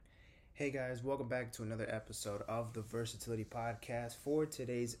Hey guys, welcome back to another episode of the Versatility Podcast. For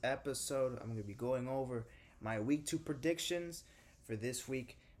today's episode, I'm going to be going over my week 2 predictions for this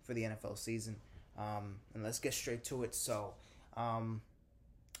week for the NFL season. And let's get straight to it. Um,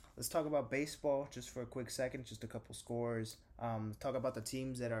 let's talk about baseball just for a quick second, just a couple scores. Talk about the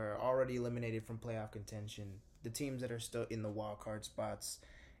teams that are already eliminated from playoff contention, the teams that are still in the wild card spots,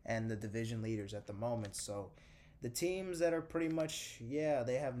 and the division leaders at the moment. So, the teams that are pretty much,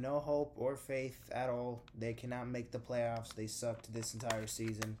 they have no hope or faith at all. They cannot make the playoffs. They sucked this entire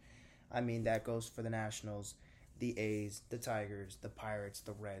season. I mean, that goes for the Nationals, the A's, the Tigers, the Pirates,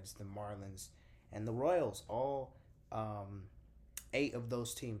 the Reds, the Marlins, and the Royals. All 8 of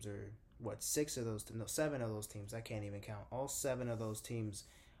those teams, or what, 6 of those, no, 7 of those teams, I can't even count. All 7 of those teams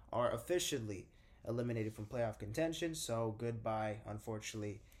are officially eliminated from playoff contention. So goodbye,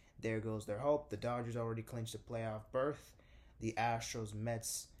 unfortunately. There goes their hope. The Dodgers already clinched a playoff berth. The Astros,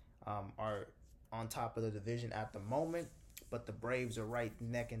 Mets are on top of the division at the moment, but the Braves are right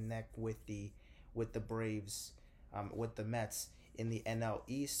neck and neck with the Braves, with the Mets in the NL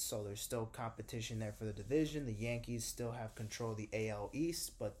East. So there's still competition there for the division. The Yankees still have control of the AL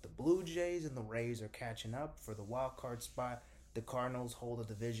East, but the Blue Jays and the Rays are catching up for the wild card spot. The Cardinals hold the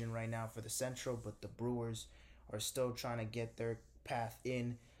division right now for the Central, but the Brewers are still trying to get their path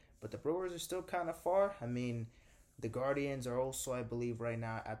in. But the Brewers are still kind of far. I mean, the Guardians are also, I believe, right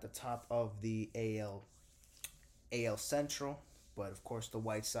now at the top of the AL Central. But, of course, the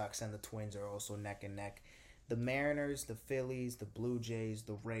White Sox and the Twins are also neck and neck. The Mariners, the Phillies, the Blue Jays,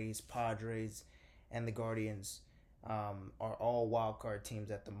 the Rays, Padres, and the Guardians are all wild card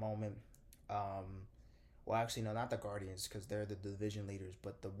teams at the moment. Well, actually, no, not the Guardians because they're the division leaders.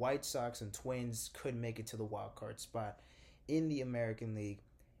 But the White Sox and Twins could make it to the wild card spot in the American League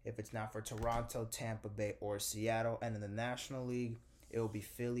if it's not for Toronto, Tampa Bay, or Seattle. And in the National League, it will be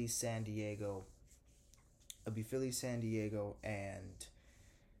Philly, San Diego. It'll be Philly, San Diego, and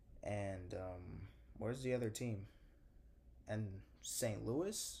where's the other team? And St.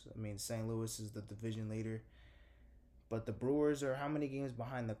 Louis. I mean, St. Louis is the division leader. But the Brewers are how many games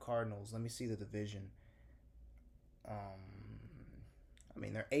behind the Cardinals? Let me see the division. I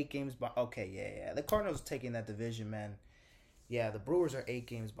mean, they're 8 games okay, yeah. The Cardinals taking that division, man. Yeah, the Brewers are 8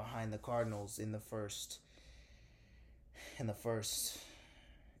 games behind the Cardinals in the first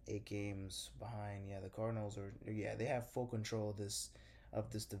 8 games behind. Yeah, the Cardinals are, they have full control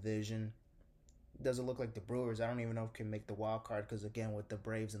of this division. Doesn't look like the Brewers, I don't even know if can make the wild card because again with the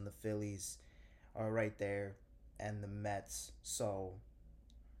Braves and the Phillies are right there and the Mets. So,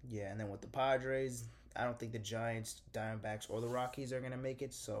 yeah, and then with the Padres, I don't think the Giants, Diamondbacks, or the Rockies are going to make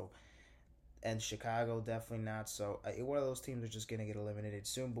it. So, and Chicago definitely not. So one of those teams are just gonna get eliminated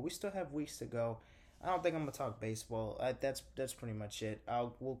soon. But we still have weeks to go. I don't think I'm gonna talk baseball. That's pretty much it.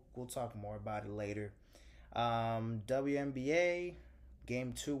 We'll talk more about it later. WNBA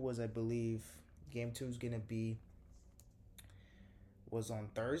game 2 was, I believe, game 2 is gonna be was on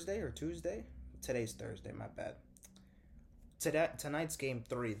Thursday or Tuesday. Today's Thursday. My bad. Tonight's game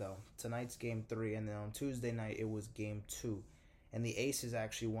 3 though. Tonight's game 3, and then on Tuesday night it was game 2. And the Aces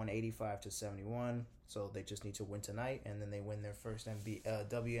actually won 85-71, so they just need to win tonight, and then they win their first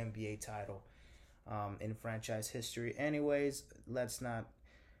WNBA title in franchise history. Anyways, let's not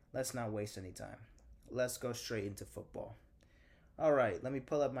waste any time. Let's go straight into football. All right, let me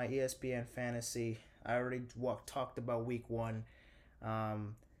pull up my ESPN fantasy. I already talked about week 1,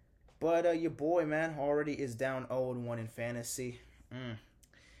 but your boy, man, already is down 0-1 in fantasy.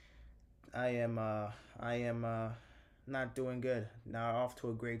 I am not doing good. Not off to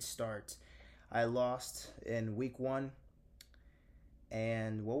a great start. I lost in week 1.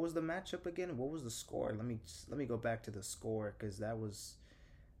 And what was the matchup again? What was the score? Let me go back to the score because that was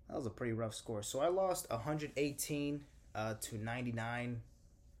a pretty rough score. So I lost 118 to 99.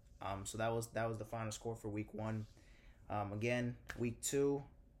 So that was the final score for week 1. Again, week 2,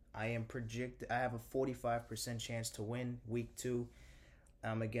 I have a 45% chance to win week 2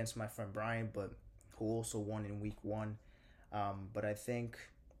 against my friend Brian, but who also won in week 1. But I think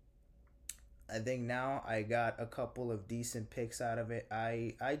now I got a couple of decent picks out of it.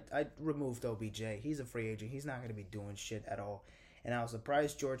 I removed OBJ. He's a free agent. He's not going to be doing shit at all. And I was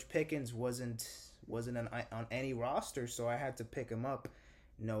surprised George Pickens wasn't on any roster, so I had to pick him up.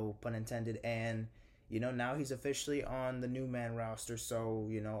 No pun intended. And now he's officially on the new man roster. So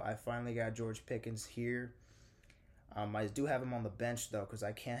I finally got George Pickens here. I do have him on the bench though, because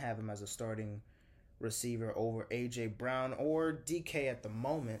I can't have him as a starting receiver over AJ Brown or DK at the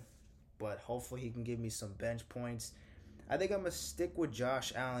moment, but hopefully he can give me some bench points. I think I'm going to stick with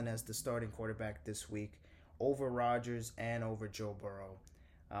Josh Allen as the starting quarterback this week over Rodgers and over Joe Burrow.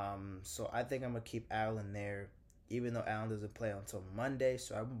 So I think I'm gonna keep Allen there, even though Allen doesn't play until Monday.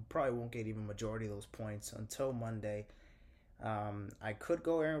 So I probably won't get even majority of those points until Monday. I could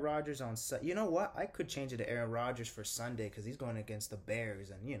go Aaron Rodgers on. You know what? I could change it to Aaron Rodgers for Sunday because he's going against the Bears,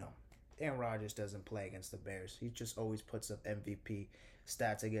 and Aaron Rodgers doesn't play against the Bears. He just always puts up MVP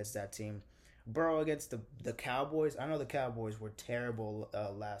stats against that team. Burrow against the Cowboys. I know the Cowboys were terrible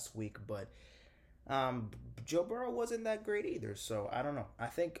last week, but Joe Burrow wasn't that great either. So I don't know. I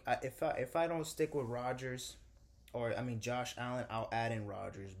think if I don't stick with Rodgers, or I mean Josh Allen, I'll add in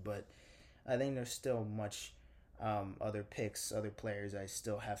Rodgers. But I think there's still much other picks, other players I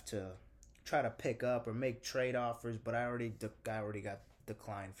still have to try to pick up or make trade offers. But I already got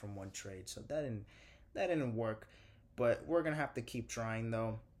declined from one trade, so that didn't work. But we're gonna have to keep trying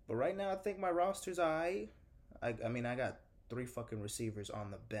though. But right now, I think my roster's alright. I mean, I got three fucking receivers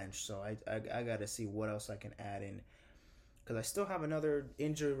on the bench, so I got to see what else I can add in because I still have another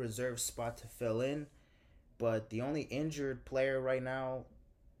injured reserve spot to fill in. But the only injured player right now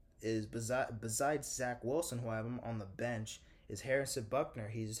is besides Zach Wilson, who I have him on the bench, is Harrison Buckner.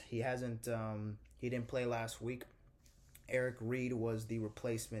 He didn't play last week. Eric Reed was the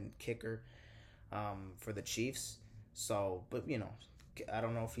replacement kicker for the Chiefs. So, but I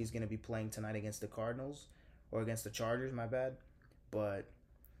don't know if he's going to be playing tonight against the Cardinals or against the Chargers. My bad, but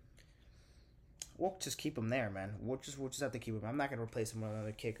we'll just keep him there, man. We'll just have to keep him. I'm not going to replace him with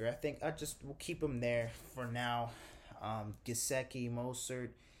another kicker. I think we'll keep him there for now. Gesicki, Mostert,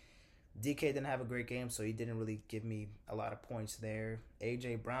 DK didn't have a great game, so he didn't really give me a lot of points there.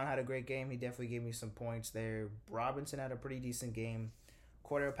 AJ Brown had a great game. He definitely gave me some points there. Robinson had a pretty decent game.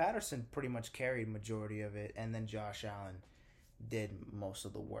 Cordell Patterson pretty much carried majority of it, and then Josh Allen did most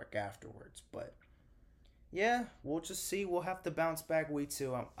of the work afterwards. But yeah, we'll just see. We'll have to bounce back week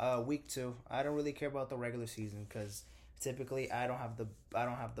two. Week two. I don't really care about the regular season because typically I don't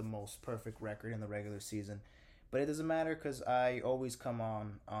have the most perfect record in the regular season. But it doesn't matter because I always come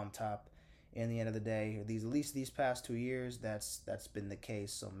on top. In the end of the day, at least these past 2 years, that's been the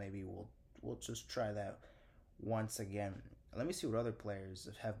case. So maybe we'll just try that once again. Let me see what other players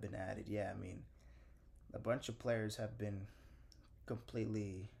have been added. Yeah, I mean, a bunch of players have been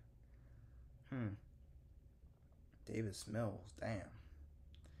completely. Davis Mills, damn.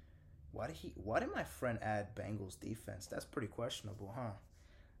 Why did my friend add Bengals defense? That's pretty questionable, huh?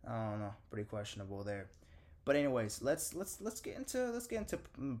 I don't know, pretty questionable there. But anyways, let's get into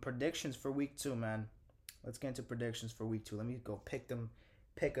predictions for week 2, man. Let's get into predictions for week 2. Let me go pick them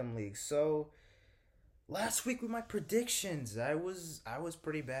leagues. So last week with my predictions, I was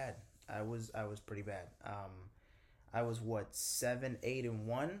pretty bad. I was pretty bad. I was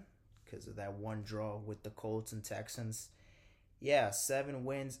 7-8-1 because of that one draw with the Colts and Texans. Yeah, 7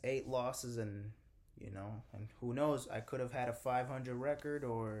 wins, 8 losses, and and who knows? I could have had a 500 record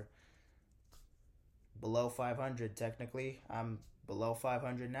or below 500. Technically, I'm below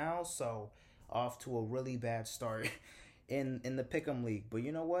 500 now, so off to a really bad start in the Pick'em League. But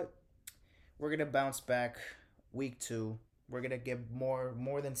you know what? We're gonna bounce back week 2. We're gonna get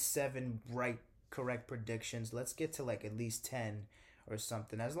more than 7 correct predictions. Let's get to like at least 10 or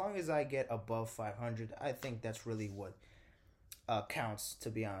something. As long as I get above 500, I think that's really what counts, to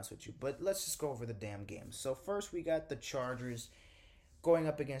be honest with you. But let's just go over the damn games. So first, we got the Chargers going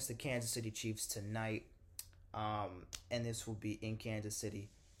up against the Kansas City Chiefs tonight. And this will be in Kansas City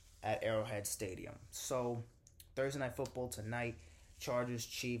at Arrowhead Stadium. So Thursday Night Football tonight, Chargers,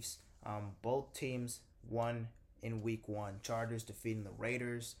 Chiefs. Both teams won in week 1. Chargers defeating the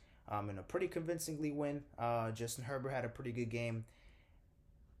Raiders in a pretty convincingly win. Justin Herbert had a pretty good game.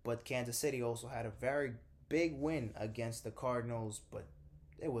 But Kansas City also had a very big win against the Cardinals, but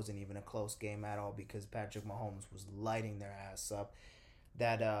it wasn't even a close game at all because Patrick Mahomes was lighting their ass up.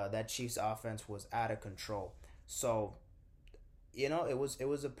 That Chiefs offense was out of control. So, it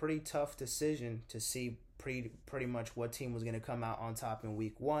was a pretty tough decision to see pretty much what team was going to come out on top in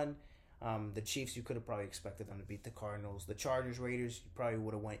week 1. The Chiefs, you could have probably expected them to beat the Cardinals. The Chargers, Raiders, you probably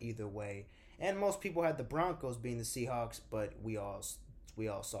would have went either way. And most people had the Broncos being the Seahawks, but we all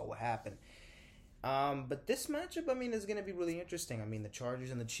saw what happened. But this matchup, is going to be really interesting. The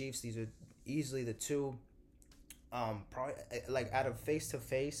Chargers and the Chiefs, these are easily the two. Probably like out of face to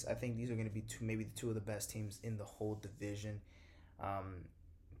face, I think these are going to be maybe the two of the best teams in the whole division.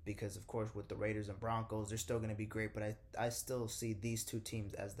 Because of course with the Raiders and Broncos, they're still going to be great, but I still see these two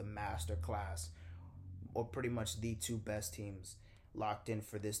teams as the master class, or pretty much the two best teams locked in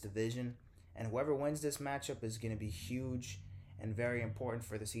for this division. And whoever wins this matchup is going to be huge and very important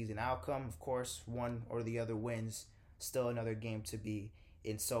for the season outcome. Of course, one or the other wins. Still another game to be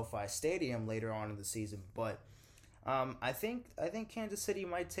in SoFi Stadium later on in the season, but I think Kansas City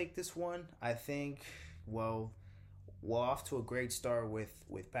might take this one. I think well, we're off to a great start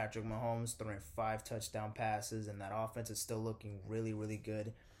with Patrick Mahomes throwing 5 touchdown passes, and that offense is still looking really really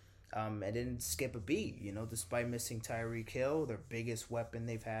good. And didn't skip a beat, despite missing Tyreek Hill, their biggest weapon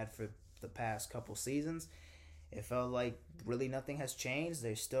they've had for the past couple seasons. It felt like really nothing has changed.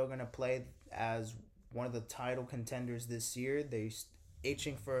 They're still going to play as one of the title contenders this year. They're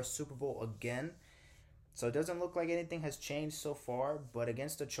itching for a Super Bowl again. So it doesn't look like anything has changed so far. But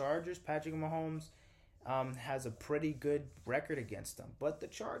against the Chargers, Patrick Mahomes has a pretty good record against them. But the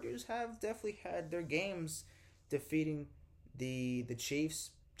Chargers have definitely had their games defeating the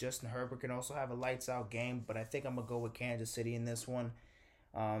Chiefs. Justin Herbert can also have a lights out game, but I think I'm gonna go with Kansas City in this one.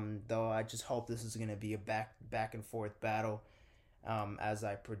 Though I just hope this is gonna be a back and forth battle, as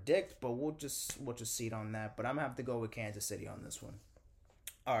I predict. But we'll just see it on that. But I'm gonna have to go with Kansas City on this one.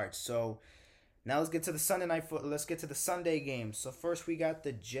 All right, so now let's get to the Sunday night let's get to the Sunday games. So first we got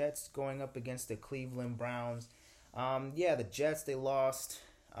the Jets going up against the Cleveland Browns. Yeah, the Jets, they lost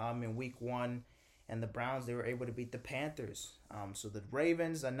in week 1, and the Browns, they were able to beat the Panthers. So the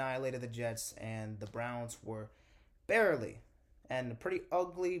Ravens annihilated the Jets, and the Browns were barely and pretty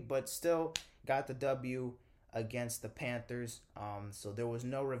ugly, but still got the W against the Panthers. So there was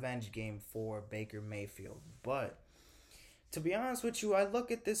no revenge game for Baker Mayfield. But to be honest with you, I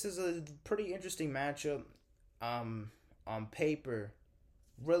look at this as a pretty interesting matchup on paper,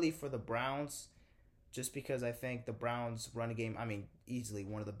 really, for the Browns, just because I think the Browns run game, easily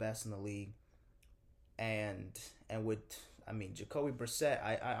one of the best in the league. And with, Jacoby Brissett,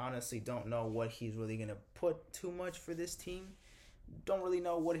 I honestly don't know what he's really going to put too much for this team. Don't really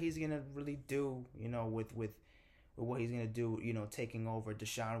know what he's going to really do, with what he's going to do, taking over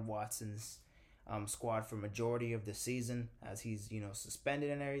Deshaun Watson's squad for majority of the season, as he's,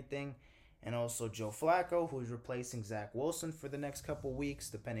 suspended and everything. And also Joe Flacco, who's replacing Zach Wilson for the next couple weeks,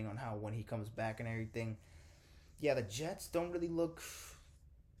 depending on when he comes back and everything. Yeah, the Jets don't really look,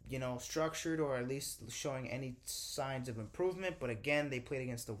 structured, or at least showing any signs of improvement. But again, they played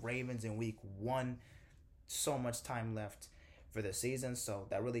against the Ravens in week 1. So much time left for the season, so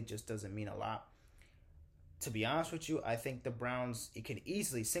that really just doesn't mean a lot. To be honest with you, I think the Browns, it can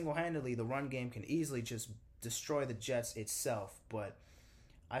easily, single-handedly, the run game can easily just destroy the Jets itself. But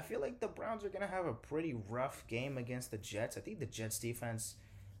I feel like the Browns are going to have a pretty rough game against the Jets. I think the Jets defense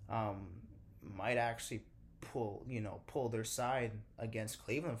might actually pull their side against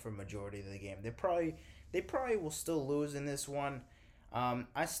Cleveland for a majority of the game. They probably will still lose in this one.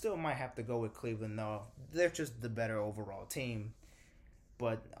 I still might have to go with Cleveland, though. They're just the better overall team.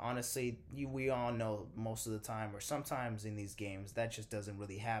 But honestly, we all know most of the time, or sometimes in these games, that just doesn't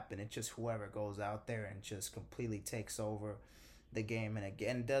really happen. It's just whoever goes out there and just completely takes over the game. And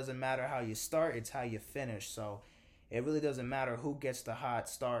again, it doesn't matter how you start, it's how you finish. So it really doesn't matter who gets the hot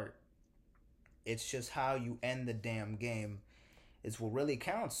start. It's just how you end the damn game is what really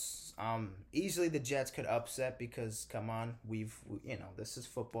counts. Easily the Jets could upset, because come on, this is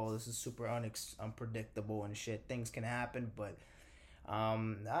football. This is super unpredictable and shit. Things can happen, but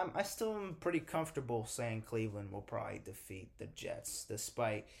I still am pretty comfortable saying Cleveland will probably defeat the Jets,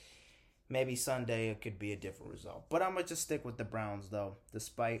 despite maybe Sunday it could be a different result. But I'm going to just stick with the Browns, though,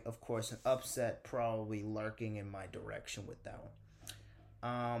 despite, of course, an upset probably lurking in my direction with that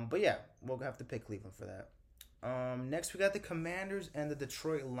one. But yeah, we'll have to pick Cleveland for that. Next, we got the Commanders and the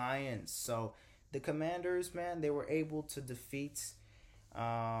Detroit Lions. So the Commanders, man, they were able to defeat,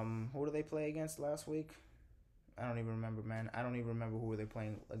 who did they play against last week? I don't even remember, man. I don't even remember who were they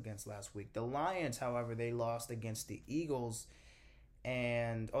playing against last week. The Lions, however, they lost against the Eagles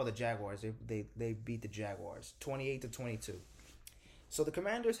and the Jaguars. They beat the Jaguars 28-22. So the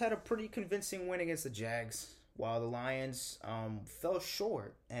Commanders had a pretty convincing win against the Jags, while the Lions fell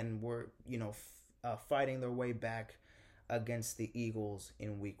short and were fighting their way back against the Eagles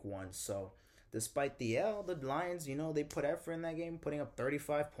in week 1. So despite the L, the Lions, they put effort in that game, putting up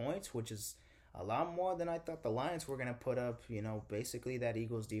 35 points, which is a lot more than I thought the Lions were going to put up. Basically that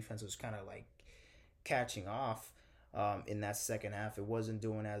Eagles defense was kind of like catching off in that second half. It wasn't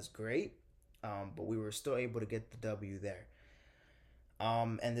doing as great, but we were still able to get the W there.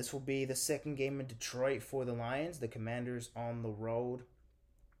 And this will be the second game in Detroit for the Lions. The Commanders on the road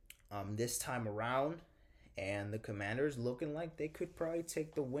this time around. And the Commanders looking like they could probably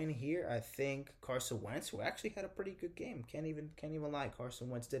take the win here. I think Carson Wentz, who actually had a pretty good game, can't even lie. Carson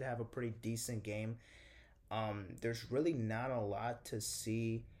Wentz did have a pretty decent game. There's really not a lot to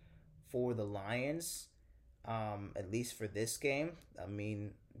see for the Lions, at least for this game.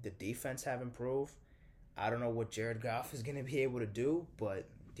 The defense have improved. I don't know what Jared Goff is going to be able to do, but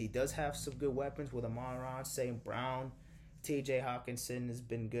He does have some good weapons with Amon-Ra, St. Brown, T.J. Hawkinson has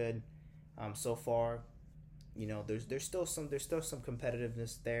been good so far. There's still some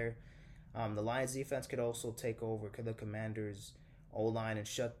competitiveness there. The Lions defense could also take over the Commanders' O line and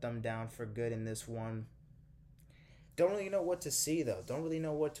shut them down for good in this one. Don't really know what to see though. Don't really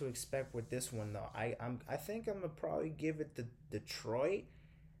know what to expect with this one though. I think I'm gonna probably give it to Detroit.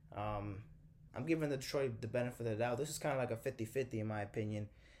 Um, I'm giving Detroit the benefit of the doubt. This is kind of like a 50-50 in my opinion,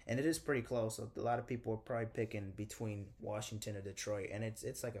 and it is pretty close. So a lot of people are probably picking between Washington or Detroit, and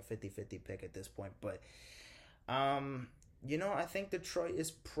it's like a 50-50 pick at this point. But I think Detroit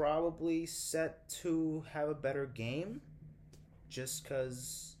is probably set to have a better game, just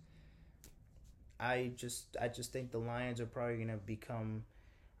because I just think the Lions are probably gonna become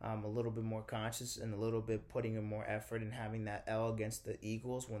a little bit more conscious and a little bit putting in more effort and having that L against the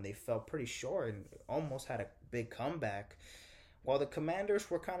Eagles when they fell pretty short and almost had a big comeback. While the Commanders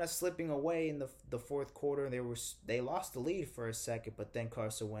were kind of slipping away in the fourth quarter, they lost the lead for a second, but then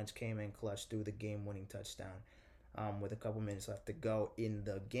Carson Wentz came in clutch through the game-winning touchdown with a couple minutes left to go in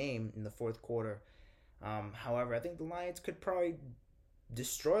the game in the fourth quarter. However, I think the Lions could probably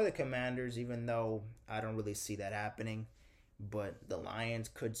destroy the Commanders, even though I don't really see that happening. But the Lions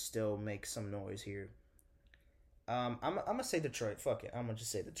could still make some noise here. I'm gonna say Detroit. Fuck it, I'm gonna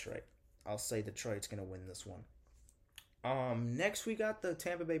just say Detroit. I'll say Detroit's gonna win this one. Next we got the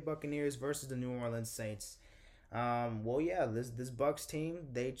Tampa Bay Buccaneers versus the New Orleans Saints. This Bucks team,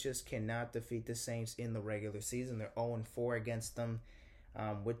 they just cannot defeat the Saints in the regular season. They're 0-4 against them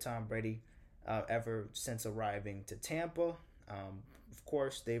with Tom Brady ever since arriving to Tampa. Of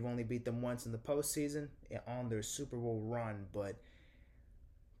course, they've only beat them once in the postseason on their Super Bowl run, but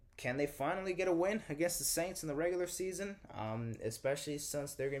can they finally get a win against the Saints in the regular season? Especially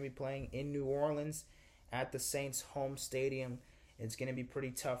since they're going to be playing in New Orleans at the Saints' home stadium. It's going to be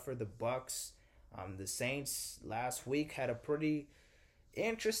pretty tough for the Bucks. The Saints last week had a pretty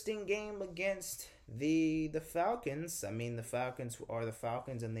interesting game against the Falcons. I mean, the Falcons are the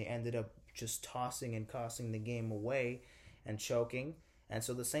Falcons, and they ended up just tossing and costing the game away and choking. And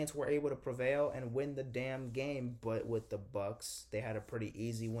so the Saints were able to prevail and win the damn game. But with the Bucks, they had a pretty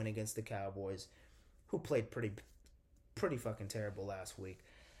easy win against the Cowboys, who played pretty fucking terrible last week.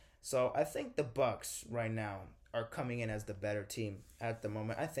 So I think the Bucks right now are coming in as the better team at the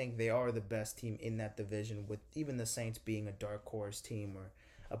moment. I think they are the best team in that division, with even the Saints being a dark horse team or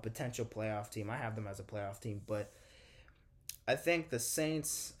a potential playoff team. I have them as a playoff team, but I think the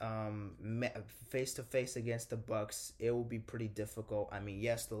Saints face to face against the Bucks, it will be pretty difficult. I mean,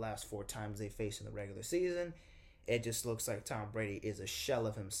 yes, the last 4 times they faced in the regular season, it just looks like Tom Brady is a shell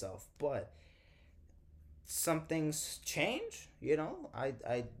of himself. But some things change,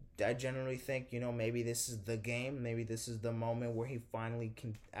 I generally think, maybe this is the game. Maybe this is the moment where he finally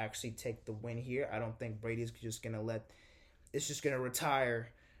can actually take the win here. I don't think Brady's just going to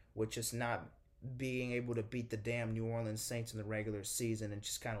retire with just not being able to beat the damn New Orleans Saints in the regular season and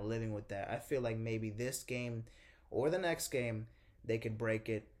just kind of living with that. I feel like maybe this game or the next game, they could break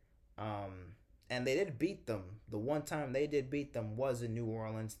it. And they did beat them. The one time they did beat them was in New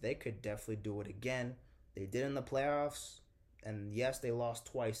Orleans. They could definitely do it again. They did in the playoffs. And yes, they lost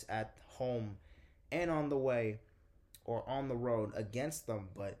twice at home and on the way or on the road against them.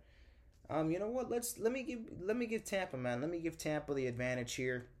 But you know what? Let me give Tampa, man. Let me give Tampa the advantage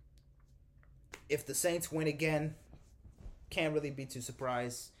here. If the Saints win again, can't really be too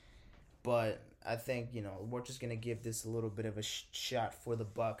surprised. But I think, we're just going to give this a little bit of a shot for the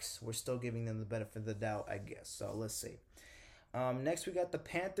Bucks. We're still giving them the benefit of the doubt, I guess. So let's see. Next, we got the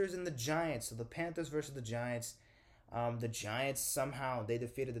Panthers and the Giants. So the Panthers versus the Giants. The Giants, somehow, they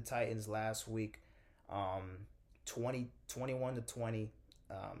defeated the Titans last week 21-20.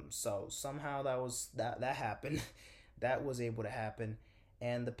 So somehow that happened. That was able to happen.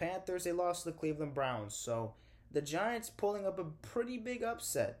 And the Panthers, they lost to the Cleveland Browns. So the Giants pulling up a pretty big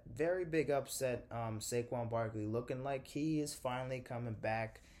upset. Very big upset. Saquon Barkley looking like he is finally coming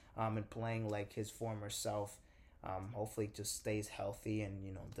back and playing like his former self. Hopefully just stays healthy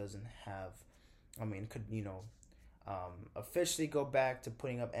and, doesn't have, officially go back to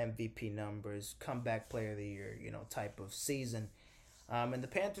putting up MVP numbers, comeback player of the year, type of season. And the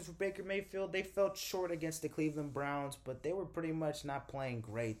Panthers with Baker Mayfield, they fell short against the Cleveland Browns, but they were pretty much not playing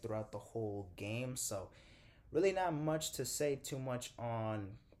great throughout the whole game. So really not much to say too much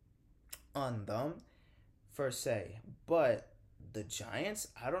on them, per se. But the Giants,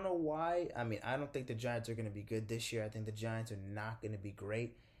 I don't know why. I mean, I don't think the Giants are going to be good this year. I think the Giants are not going to be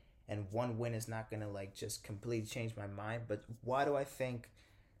great. And one win is not going to, just completely change my mind. But why do I think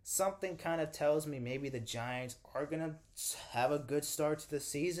something kind of tells me maybe the Giants are going to have a good start to the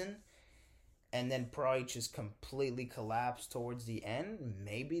season and then probably just completely collapse towards the end.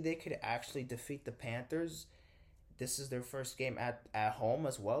 Maybe they could actually defeat the Panthers. This is their first game at home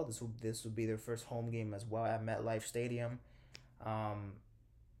as well. This will be their first home game as well at MetLife Stadium. Um,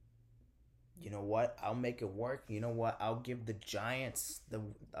 you know what? I'll make it work. You know what? I'll give the Giants the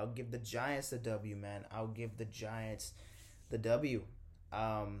W, man. I'll give the Giants the W.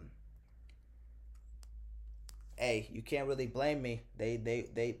 Um, hey, you can't really blame me. They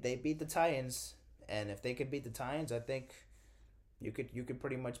beat the Titans, and if they could beat the Titans, I think you could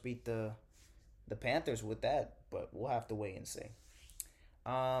pretty much beat the Panthers with that. But we'll have to wait and see.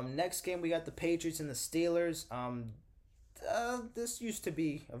 Next game we got the Patriots and the Steelers. This used to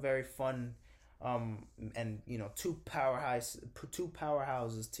be a very fun, and two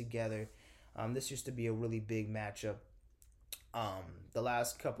powerhouses together. This used to be a really big matchup. The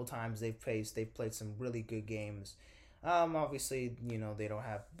last couple times they've played some really good games. Obviously, they don't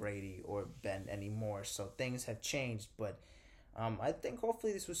have Brady or Ben anymore, so things have changed. But I think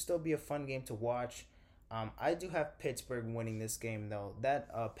hopefully this will still be a fun game to watch. I do have Pittsburgh winning this game though.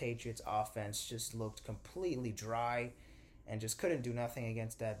 That Patriots offense just looked completely dry, and just couldn't do nothing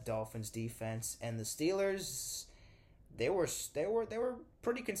against that Dolphins defense. And the Steelers, they were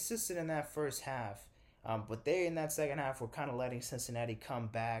pretty consistent in that first half. But they in that second half were kind of letting Cincinnati come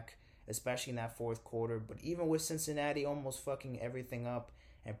back, especially in that fourth quarter. But even with Cincinnati almost fucking everything up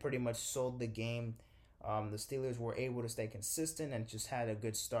and pretty much sold the game, the Steelers were able to stay consistent and just had a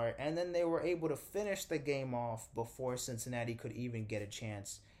good start. And then they were able to finish the game off before Cincinnati could even get a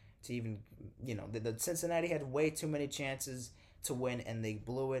chance to even, the Cincinnati had way too many chances to win and they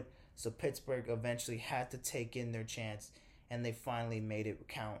blew it. So Pittsburgh eventually had to take in their chance and they finally made it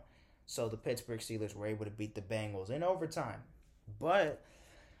count. So the Pittsburgh Steelers were able to beat the Bengals in overtime. But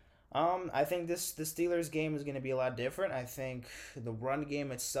I think the Steelers game is going to be a lot different. I think the run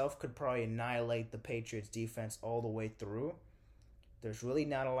game itself could probably annihilate the Patriots defense all the way through. There's really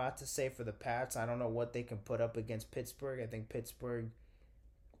not a lot to say for the Pats. I don't know what they can put up against Pittsburgh. I think Pittsburgh,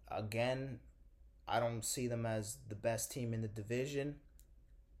 again, I don't see them as the best team in the division.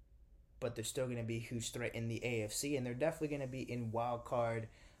 But they're still going to be a huge threat in the AFC. And they're definitely going to be in wild card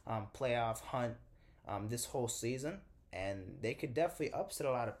playoff hunt this whole season. And they could definitely upset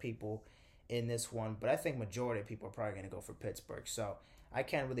a lot of people in this one. But I think majority of people are probably going to go for Pittsburgh. So I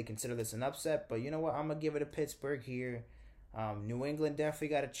can't really consider this an upset. But you know what? I'm going to give it a Pittsburgh here. New England definitely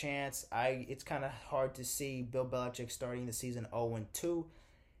got a chance. It's kind of hard to see Bill Belichick starting the season 0-2.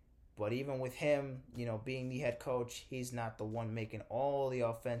 But even with him, being the head coach, he's not the one making all the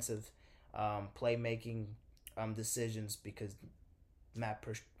offensive playmaking decisions because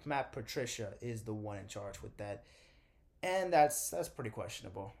Matt Patricia is the one in charge with that. And that's pretty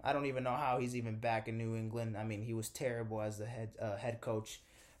questionable. I don't even know how he's even back in New England. I mean, he was terrible as the head coach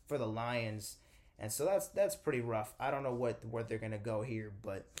for the Lions, and so that's pretty rough. I don't know where they're gonna go here,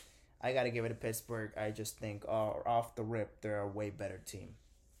 but I gotta give it to Pittsburgh. I just think off the rip, they're a way better team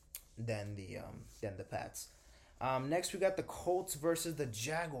than the Pats. Next we got the Colts versus the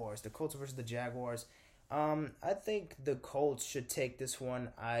Jaguars. I think the Colts should take this one.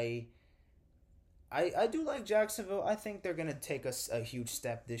 I do like Jacksonville. I think they're gonna take a huge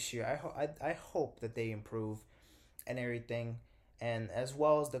step this year. I hope that they improve and everything, and as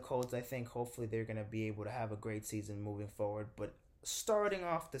well as the Colts, I think hopefully they're gonna be able to have a great season moving forward. But starting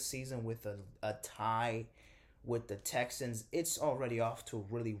off the season with a tie with the Texans, it's already off to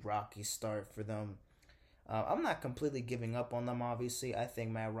a really rocky start for them. I'm not completely giving up on them, obviously. I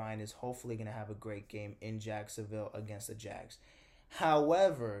think Matt Ryan is hopefully going to have a great game in Jacksonville against the Jags.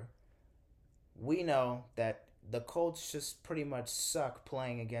 However, we know that the Colts just pretty much suck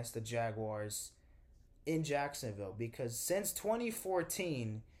playing against the Jaguars in Jacksonville because since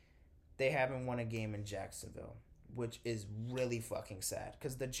 2014, they haven't won a game in Jacksonville, which is really fucking sad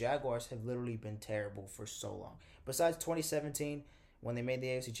because the Jaguars have literally been terrible for so long. Besides 2017, when they made the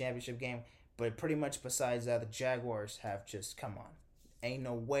AFC Championship game, but pretty much besides that, the Jaguars have just, come on. Ain't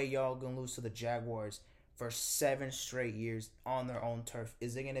no way y'all gonna lose to the Jaguars for 7 straight years on their own turf.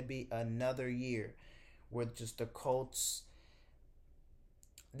 Is it gonna be another year where just the Colts...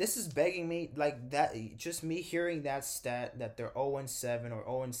 This is begging me, like that, just me hearing that stat that they're 0-7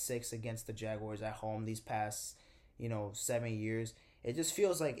 or 0-6 against the Jaguars at home these past, 7 years. It just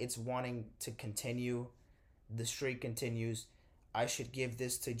feels like it's wanting to continue. The streak continues. I should give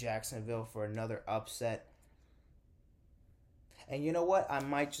this to Jacksonville for another upset. And you know what? I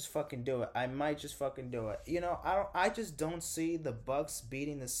might just fucking do it. I just don't see the Bucks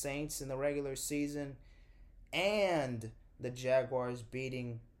beating the Saints in the regular season and the Jaguars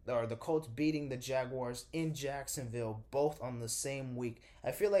beating or the Colts beating the Jaguars in Jacksonville, both on the same week.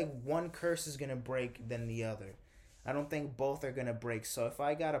 I feel like one curse is gonna break than the other. I don't think both are gonna break. So if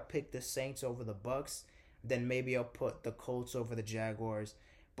I gotta pick the Saints over the Bucks, then maybe I'll put the Colts over the Jaguars.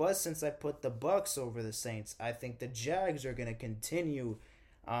 But since I put the Bucks over the Saints, I think the Jags are gonna continue,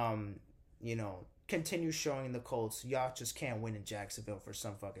 continue showing the Colts y'all just can't win in Jacksonville for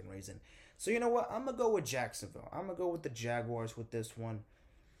some fucking reason. So you know what? I'm gonna go with Jacksonville. I'm gonna go with the Jaguars with this one.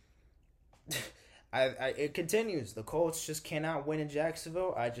 It continues. The Colts just cannot win in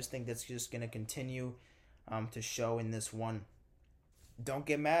Jacksonville. I just think that's just gonna continue, to show in this one. Don't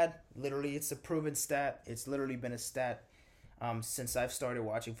get mad. Literally, it's a proven stat. It's literally been a stat, since I've started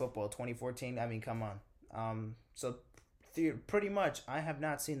watching football, 2014. I mean, come on. So pretty much, I have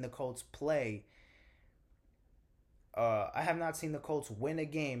not seen the Colts play. I have not seen the Colts win a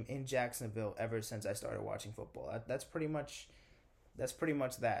game in Jacksonville ever since I started watching football. That's pretty much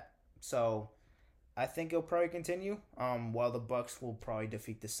that. So I think it'll probably continue. While the Bucks will probably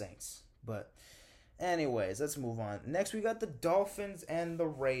defeat the Saints. But anyways, let's move on. Next, we got the Dolphins and the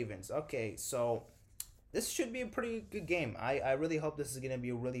Ravens. Okay, so this should be a pretty good game. I really hope this is gonna be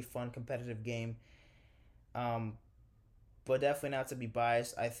a really fun, competitive game. But definitely not to be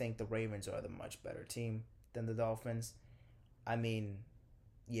biased. I think the Ravens are the much better team than the Dolphins. I mean,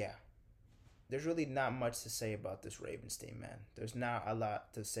 yeah. There's really not much to say about this Ravens team, man. There's not a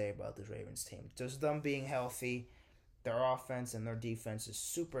lot to say about this Ravens team. Just them being healthy. Their offense and their defense is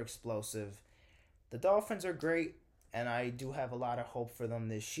super explosive. The Dolphins are great, and I do have a lot of hope for them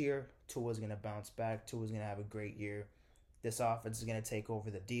this year. Tua's going to bounce back. Tua's going to have a great year. This offense is going to take over.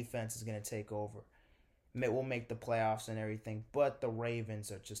 The defense is going to take over. We'll make the playoffs and everything, but the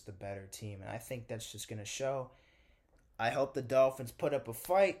Ravens are just a better team, and I think that's just going to show. I hope the Dolphins put up a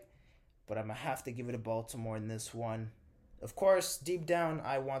fight, but I'm going to have to give it to Baltimore in this one. Of course, deep down,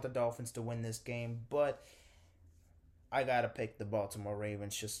 I want the Dolphins to win this game, but I got to pick the Baltimore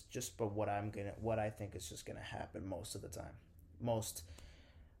Ravens just for what I think is just going to happen most of the time. Most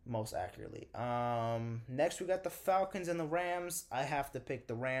accurately. Next, we got the Falcons and the Rams. I have to pick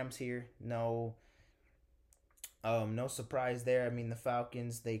the Rams here. No surprise there. I mean, the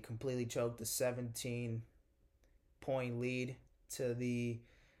Falcons, they completely choked a 17-point lead to the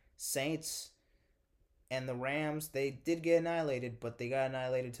Saints. And the Rams, they did get annihilated, but they got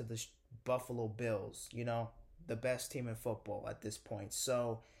annihilated to the Buffalo Bills, the best team in football at this point.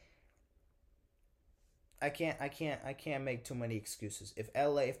 So I can't make too many excuses. If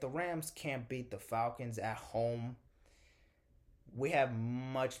the Rams can't beat the Falcons at home, we have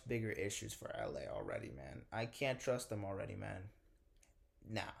much bigger issues for LA already, man. I can't trust them already, man.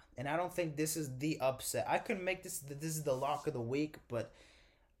 Nah. And I don't think this is the upset. I couldn't make this is the lock of the week, but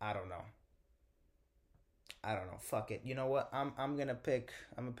I don't know. Fuck it. You know what? I'm gonna pick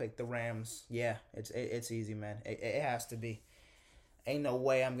the Rams. Yeah, it's easy, man. It has to be. Ain't no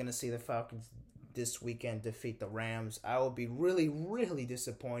way I'm gonna see the Falcons this weekend defeat the Rams. I will be really, really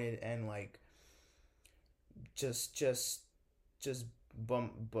disappointed and just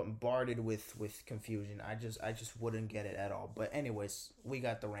bombarded with confusion. I just wouldn't get it at all. But anyways, we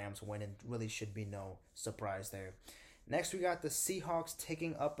got the Rams winning. Really should be no surprise there. Next, we got the Seahawks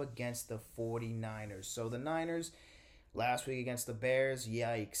taking up against the 49ers. So the Niners last week against the Bears,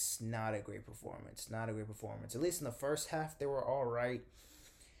 yikes, not a great performance. At least in the first half, they were all right.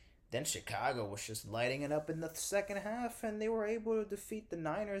 Then Chicago was just lighting it up in the second half, and they were able to defeat the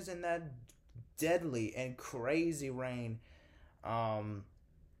Niners in that deadly and crazy rain in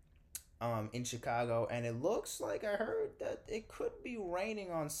Chicago. And it looks like I heard that it could be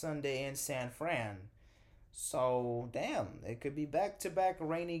raining on Sunday in San Fran. So, damn, it could be back-to-back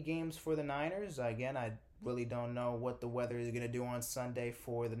rainy games for the Niners. Again, I really don't know what the weather is going to do on Sunday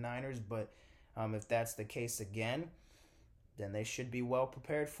for the Niners, but if that's the case again, then they should be well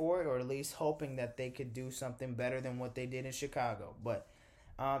prepared for it, or at least hoping that they could do something better than what they did in Chicago. But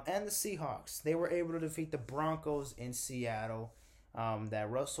and the Seahawks, they were able to defeat the Broncos in Seattle. That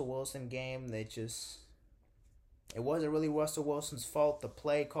Russell Wilson game, it wasn't really Russell Wilson's fault. The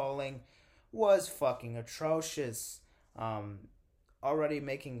play calling was fucking atrocious. Already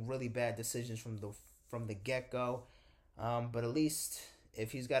making really bad decisions from the get-go. But at least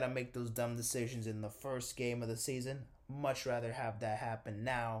if he's got to make those dumb decisions in the first game of the season, much rather have that happen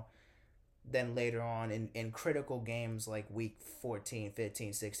now than later on in critical games like week 14,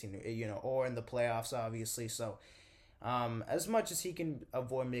 15, 16, or in the playoffs, obviously. So as much as he can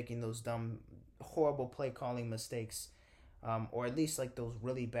avoid making those dumb, horrible play calling mistakes, or at least like those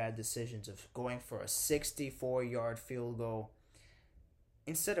really bad decisions of going for a 64-yard field goal,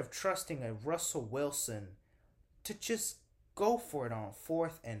 instead of trusting a Russell Wilson to just Go for it on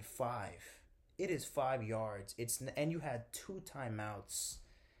 4th and 5. It is 5 yards. And you had two timeouts.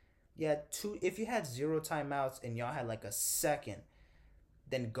 You had two. If you had zero timeouts and y'all had like a second,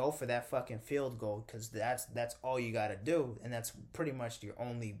 then go for that fucking field goal because that's all you gotta do, and that's pretty much your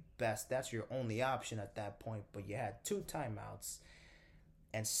only best. That's your only option at that point. But you had two timeouts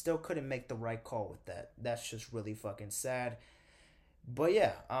and still couldn't make the right call with that. That's just really fucking sad. But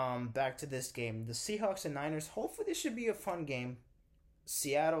yeah, back to this game. The Seahawks and Niners. Hopefully this should be a fun game.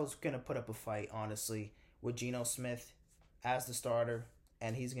 Seattle's gonna put up a fight, honestly, with Geno Smith as the starter,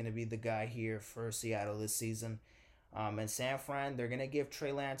 and he's gonna be the guy here for Seattle this season. And San Fran, they're gonna give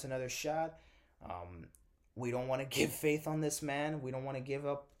Trey Lance another shot. We don't want to give faith on this man. We don't want to give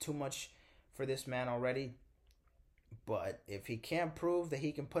up too much for this man already. But if he can't prove that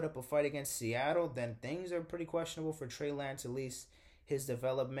he can put up a fight against Seattle, then things are pretty questionable for Trey Lance, at least his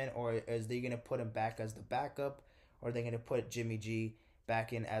development. Or is they going to put him back as the backup? Or are they going to put Jimmy G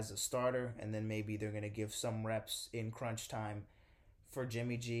back in as a starter? And then maybe they're going to give some reps in crunch time for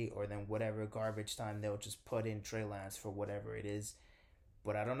Jimmy G. Or then whatever garbage time, they'll just put in Trey Lance for whatever it is.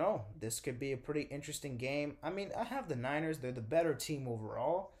 But I don't know. This could be a pretty interesting game. I mean, I have the Niners. They're the better team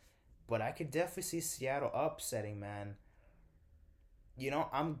overall. But I could definitely see Seattle upsetting, man. You know,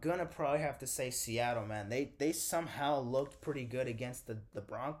 I'm going to probably have to say Seattle, man. They somehow looked pretty good against the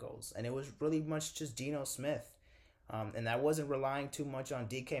Broncos. And it was really much just Geno Smith. And that wasn't relying too much on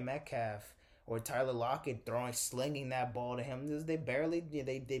DK Metcalf or Tyler Lockett slinging that ball to him. They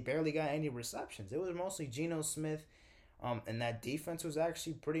barely got any receptions. It was mostly Geno Smith. And that defense was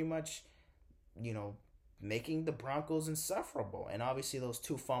actually pretty much, you know, making the Broncos insufferable. And obviously those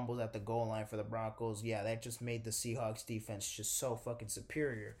two fumbles at the goal line for the Broncos, yeah, that just made the Seahawks defense just so fucking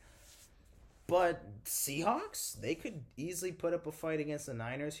superior. But Seahawks, they could easily put up a fight against the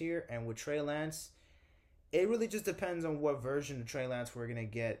Niners here. And with Trey Lance, it really just depends on what version of Trey Lance we're going to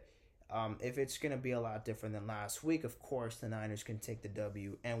get. If it's going to be a lot different than last week, of course, the Niners can take the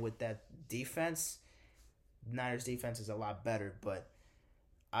W. And with that defense, Niners defense is a lot better. But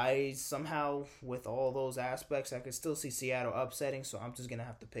I somehow, with all those aspects, I could still see Seattle upsetting, so I'm just going to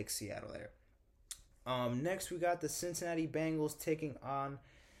have to pick Seattle there. Next, we got the Cincinnati Bengals taking on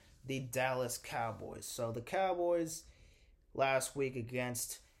the Dallas Cowboys. So the Cowboys last week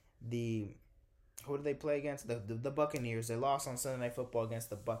against the... Who did they play against? The Buccaneers. They lost on Sunday Night Football against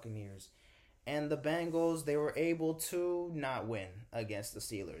the Buccaneers. And the Bengals, they were able to not win against the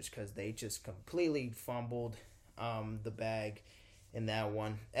Steelers because they just completely fumbled the bag in that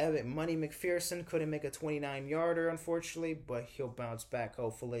one. Money McPherson couldn't make a 29-yarder, unfortunately, but he'll bounce back,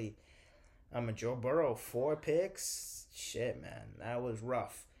 hopefully. Joe Burrow, 4 picks. Shit, man, that was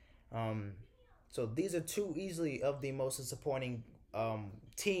rough. So these are two easily of the most disappointing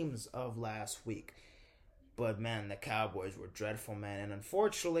teams of last week. But, man, the Cowboys were dreadful, man. And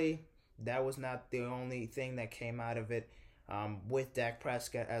unfortunately, that was not the only thing that came out of it. With Dak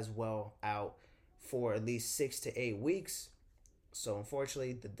Prescott as well out for at least 6 to 8 weeks. So,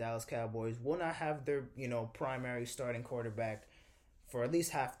 unfortunately, the Dallas Cowboys will not have their, primary starting quarterback for at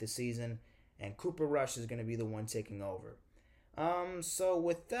least half the season. And Cooper Rush is going to be the one taking over. So,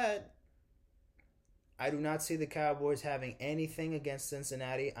 with that, I do not see the Cowboys having anything against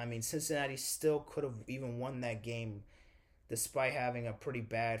Cincinnati. I mean, Cincinnati still could have even won that game despite having a pretty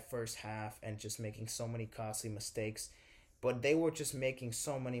bad first half and just making so many costly mistakes. But they were just making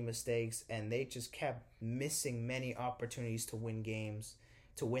so many mistakes, and they just kept missing many opportunities to win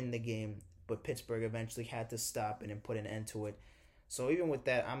the game. But Pittsburgh eventually had to stop it and put an end to it. So even with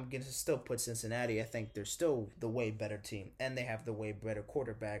that, I'm going to still put Cincinnati. I think they're still the way better team, and they have the way better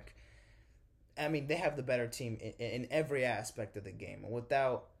quarterback. I mean, they have the better team in every aspect of the game.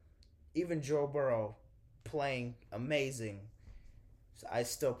 Without even Joe Burrow playing amazing, I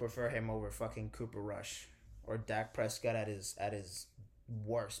still prefer him over fucking Cooper Rush or Dak Prescott at his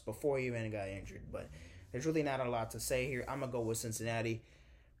worst before he even got injured. But there's really not a lot to say here. I'm going to go with Cincinnati.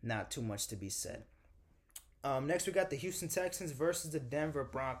 Not too much to be said. Next, we got the Houston Texans versus the Denver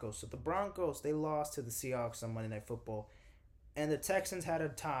Broncos. So the Broncos, they lost to the Seahawks on Monday Night Football. And the Texans had a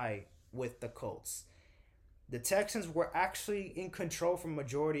tie with the Colts. The Texans were actually in control for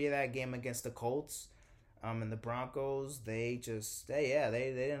majority of that game against the Colts. And the Broncos, they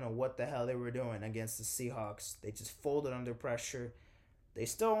didn't know what the hell they were doing against the Seahawks. They just folded under pressure. They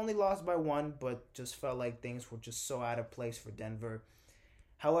still only lost by 1, but just felt like things were just so out of place for Denver.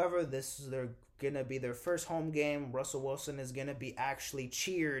 However, this is gonna be their first home game. Russell Wilson is gonna be actually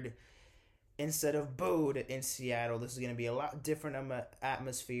cheered instead of booed in Seattle. This is gonna be a lot different of an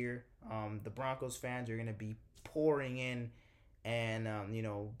atmosphere. The Broncos fans are gonna be pouring in and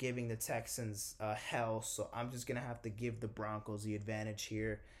giving the Texans hell. So I'm just gonna have to give the Broncos the advantage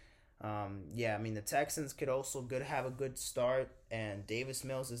here. Yeah, I mean the Texans could also have a good start, and Davis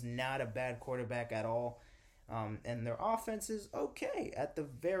Mills is not a bad quarterback at all. And their offense is okay at the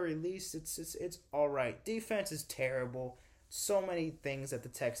very least. It's all right. Defense is terrible. So many things that the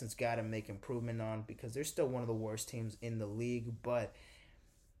Texans got to make improvement on because they're still one of the worst teams in the league. But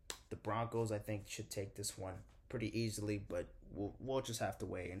the Broncos, I think, should take this one pretty easily. But we'll just have to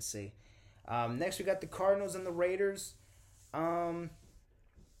wait and see. Next, we got the Cardinals and the Raiders. Well,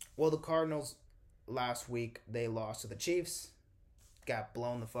 the Cardinals last week they lost to the Chiefs, got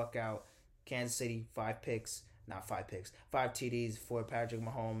blown the fuck out. Kansas City, five TDs for Patrick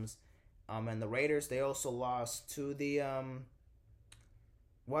Mahomes. And the Raiders they also lost to the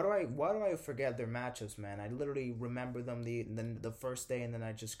Why do I forget their matchups, man? I literally remember them the first day and then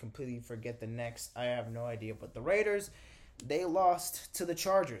I just completely forget the next. I have no idea. But the Raiders, they lost to the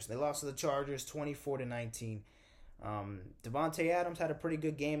Chargers. They lost to the Chargers 24-19. Devontae Adams had a pretty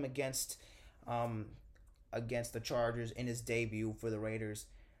good game against the Chargers in his debut for the Raiders.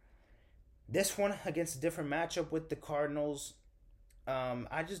 This one against a different matchup with the Cardinals.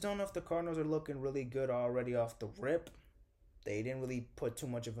 I just don't know if the Cardinals are looking really good already off the rip. They didn't really put too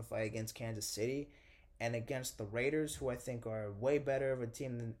much of a fight against Kansas City and against the Raiders, who I think are way better of a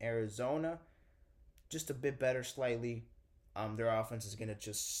team than Arizona. Just a bit better slightly. Their offense is gonna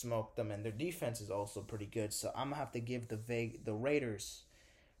just smoke them, and their defense is also pretty good. So I'm gonna have to give the Raiders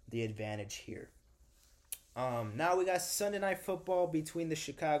the advantage here. Now we got Sunday Night Football between the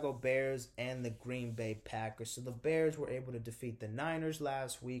Chicago Bears and the Green Bay Packers. So the Bears were able to defeat the Niners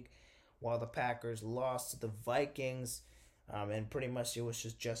last week, while the Packers lost to the Vikings. And pretty much it was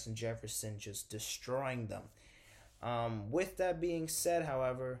just Justin Jefferson just destroying them. With that being said,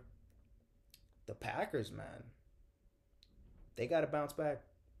 however, the Packers, man, they got to bounce back.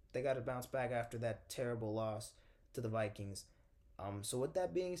 They got to bounce back after that terrible loss to the Vikings. So with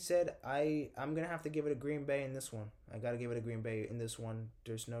that being said, I'm going to have to give it a Green Bay in this one. I got to give it a Green Bay in this one.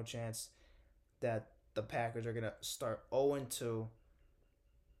 There's no chance that the Packers are going to start 0-2.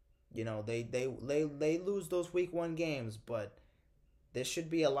 They lose those week 1 games, but this should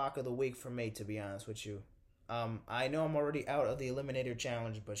be a lock of the week for me, to be honest with you. I know I'm already out of the Eliminator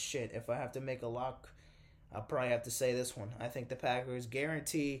Challenge, but shit, if I have to make a lock, I'll probably have to say this one. I think the Packers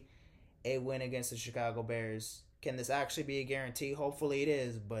guarantee a win against the Chicago Bears. Can this actually be a guarantee? Hopefully it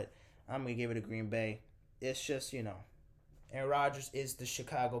is, but I'm going to give it a Green Bay. It's just, Aaron Rodgers is the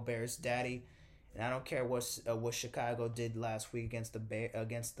Chicago Bears daddy, and I don't care what Chicago did last week against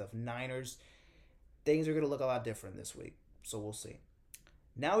the Niners. Things are going to look a lot different this week, so we'll see.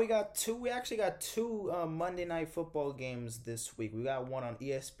 Now we actually got two Monday Night Football games this week. We got one on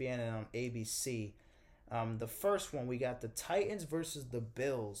ESPN and on ABC. The first one, we got the Titans versus the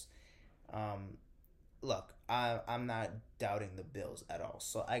Bills. Look, I'm not doubting the Bills at all,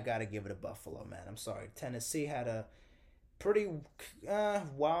 so I got to give it a Buffalo, man. I'm sorry. Tennessee had a pretty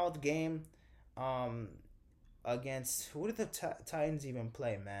wild game against... Who did the Titans even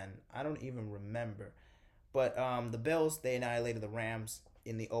play, man? I don't even remember. But the Bills, they annihilated the Rams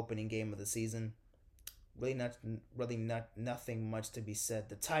in the opening game of the season. Nothing much to be said.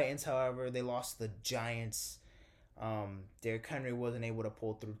 The Titans, however, they lost to the Giants. Derrick Henry wasn't able to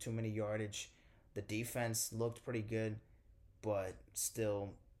pull through too many yardage. The defense looked pretty good, but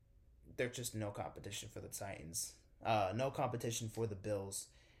still, there's just no competition for the Titans. No competition for the Bills.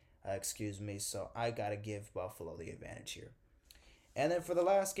 Excuse me. So I gotta give Buffalo the advantage here. And then for the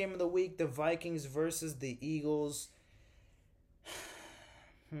last game of the week, the Vikings versus the Eagles.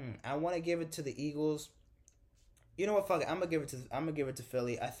 I want to give it to the Eagles. You know what? Fuck it. I'm gonna give it to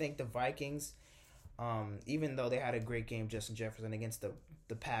Philly. I think the Vikings, even though they had a great game, Justin Jefferson against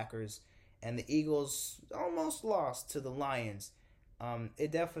the Packers, and the Eagles almost lost to the Lions.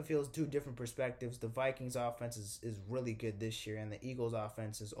 It definitely feels two different perspectives. The Vikings offense is really good this year, and the Eagles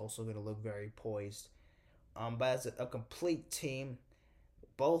offense is also going to look very poised. But as a complete team,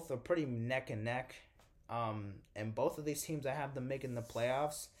 both are pretty neck and neck. And both of these teams, I have them making the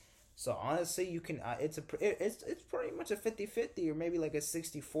playoffs. So honestly, you can it's pretty much a 50-50 or maybe like a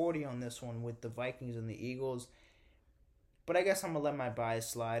 60-40 on this one with the Vikings and the Eagles. But I guess I'm going to let my bias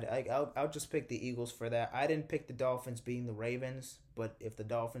slide. I'll just pick the Eagles for that. I didn't pick the Dolphins beating the Ravens, but if the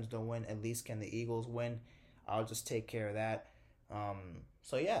Dolphins don't win, at least can the Eagles win? I'll just take care of that.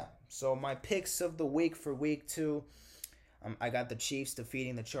 So yeah. So my picks of the week for week 2, I got the Chiefs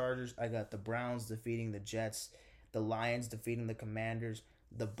defeating the Chargers. I got the Browns defeating the Jets. The Lions defeating the Commanders.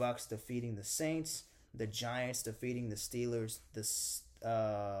 The Bucks defeating the Saints. The Giants defeating the Steelers.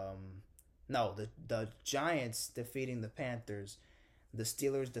 No, the Giants defeating the Panthers, the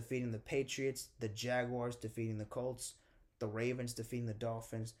Steelers defeating the Patriots, the Jaguars defeating the Colts, the Ravens defeating the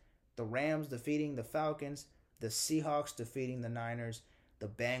Dolphins, the Rams defeating the Falcons, the Seahawks defeating the Niners, the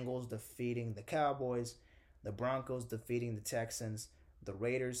Bengals defeating the Cowboys, the Broncos defeating the Texans, the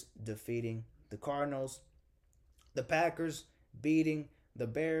Raiders defeating the Cardinals, the Packers beating the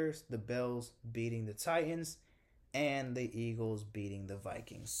Bears, the Bills beating the Titans, and the Eagles beating the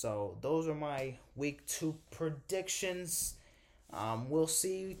Vikings. So those are my week 2 predictions. We'll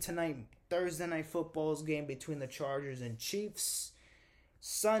see tonight, Thursday night football's game between the Chargers and Chiefs.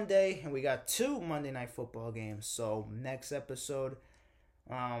 Sunday, and we got 2 Monday night football games. So next episode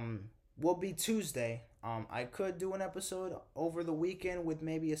will be Tuesday. I could do an episode over the weekend with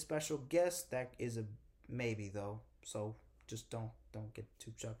maybe a special guest. That is a maybe though. So just don't get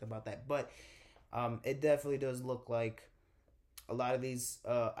too shocked about that. But it definitely does look like a lot of these.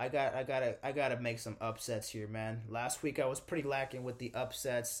 I gotta make some upsets here, man. Last week I was pretty lacking with the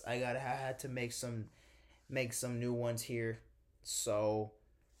upsets. I had to make some new ones here. So,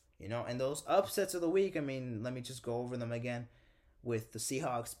 and those upsets of the week. I mean, let me just go over them again. With the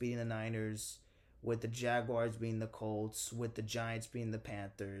Seahawks beating the Niners, with the Jaguars beating the Colts, with the Giants beating the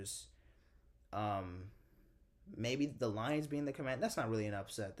Panthers. Maybe the Lions being the Command. That's not really an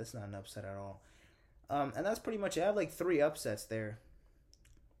upset. That's not an upset at all. And that's pretty much it. I have like 3 upsets there.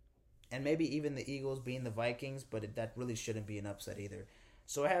 And maybe even the Eagles being the Vikings, but that really shouldn't be an upset either.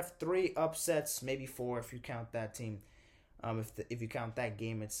 So I have 3 upsets, maybe 4 if you count that team. If you count that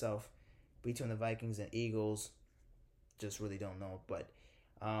game itself between the Vikings and Eagles, just really don't know. But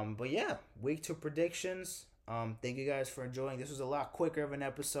yeah, week 2 predictions. Thank you guys for enjoying. This was a lot quicker of an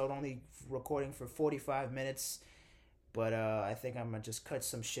episode, only recording for 45 minutes. But I think I'm going to just cut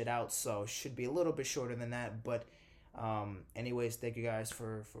some shit out, so it should be a little bit shorter than that. But anyways, thank you guys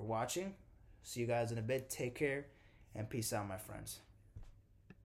for watching. See you guys in a bit. Take care, and peace out, my friends.